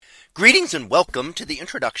Greetings and welcome to the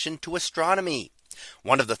introduction to astronomy.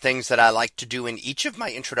 One of the things that I like to do in each of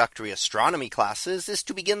my introductory astronomy classes is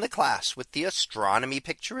to begin the class with the astronomy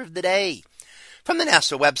picture of the day from the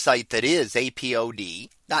NASA website, that is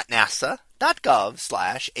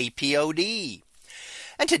apod.nasa.gov/apod.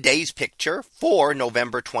 And today's picture for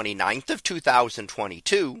November 29th of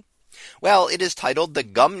 2022. Well, it is titled the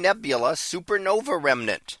Nebula Supernova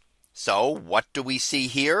Remnant. So what do we see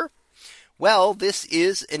here? Well, this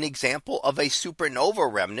is an example of a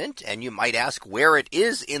supernova remnant, and you might ask where it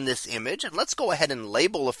is in this image. And let's go ahead and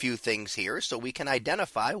label a few things here so we can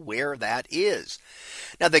identify where that is.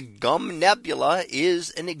 Now, the Nebula is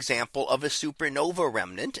an example of a supernova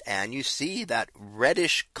remnant, and you see that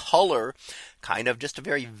reddish color, kind of just a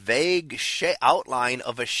very vague outline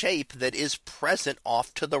of a shape that is present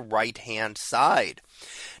off to the right hand side.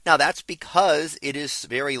 Now that's because it is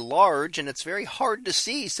very large and it's very hard to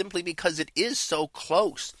see simply because it is so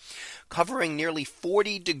close, covering nearly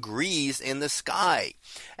 40 degrees in the sky.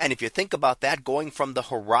 And if you think about that, going from the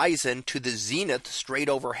horizon to the zenith straight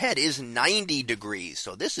overhead is 90 degrees.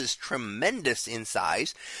 So this is tremendous in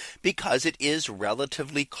size because it is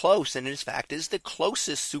relatively close, and in fact is the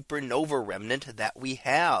closest supernova remnant that we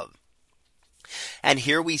have. And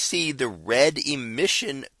here we see the red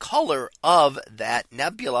emission color of that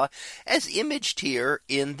nebula as imaged here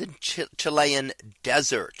in the Chilean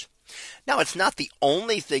desert. Now, it's not the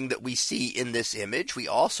only thing that we see in this image. We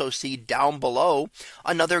also see down below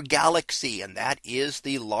another galaxy, and that is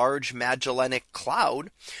the Large Magellanic Cloud,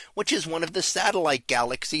 which is one of the satellite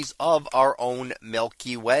galaxies of our own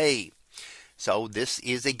Milky Way. So this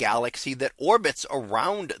is a galaxy that orbits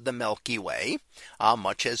around the Milky Way,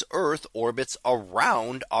 much as Earth orbits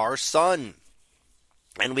around our sun.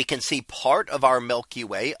 And we can see part of our Milky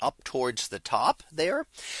Way up towards the top there,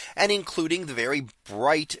 and including the very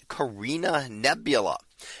bright Carina Nebula.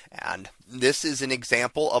 And this is an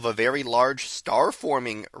example of a very large star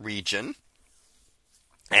forming region,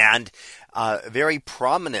 and very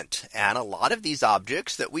prominent. And a lot of these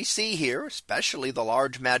objects that we see here, especially the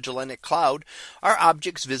Large Magellanic Cloud, are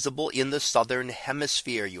objects visible in the southern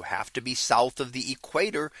hemisphere. You have to be south of the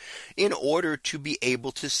equator in order to be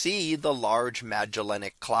able to see the Large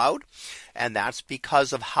Magellanic Cloud. And that's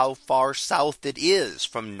because of how far south it is.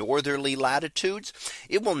 From northerly latitudes,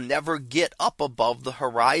 it will never get up above the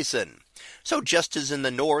horizon. So just as in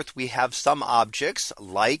the north, we have some objects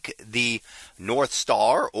like the North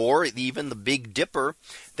Star or even the Big Dipper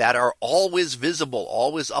that are always visible,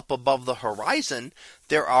 always up above the horizon.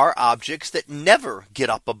 There are objects that never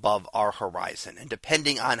get up above our horizon. And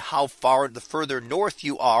depending on how far the further north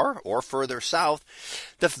you are or further south,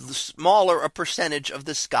 the smaller a percentage of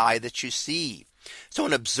the sky that you see. So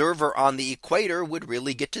an observer on the equator would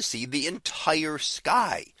really get to see the entire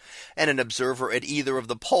sky. And an observer at either of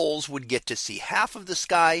the poles would get to see half of the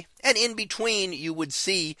sky. And in between, you would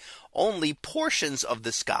see only portions of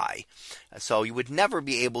the sky. So you would never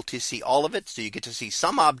be able to see all of it. So you get to see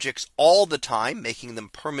some objects all the time, making them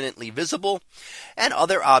permanently visible, and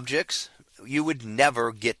other objects you would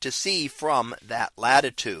never get to see from that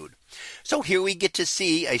latitude. So here we get to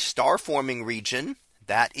see a star forming region.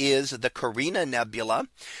 That is the Carina Nebula.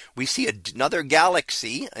 We see another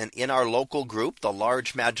galaxy in our local group, the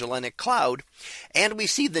Large Magellanic Cloud, and we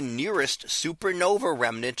see the nearest supernova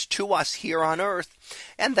remnant to us here on Earth,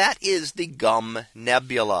 and that is the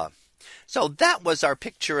Nebula. So that was our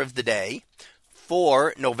picture of the day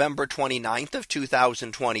for November 29th of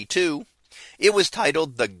 2022. It was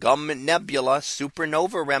titled the Nebula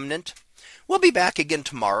Supernova Remnant. We'll be back again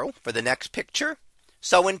tomorrow for the next picture.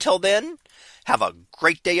 So until then, have a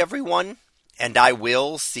great day, everyone, and I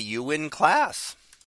will see you in class.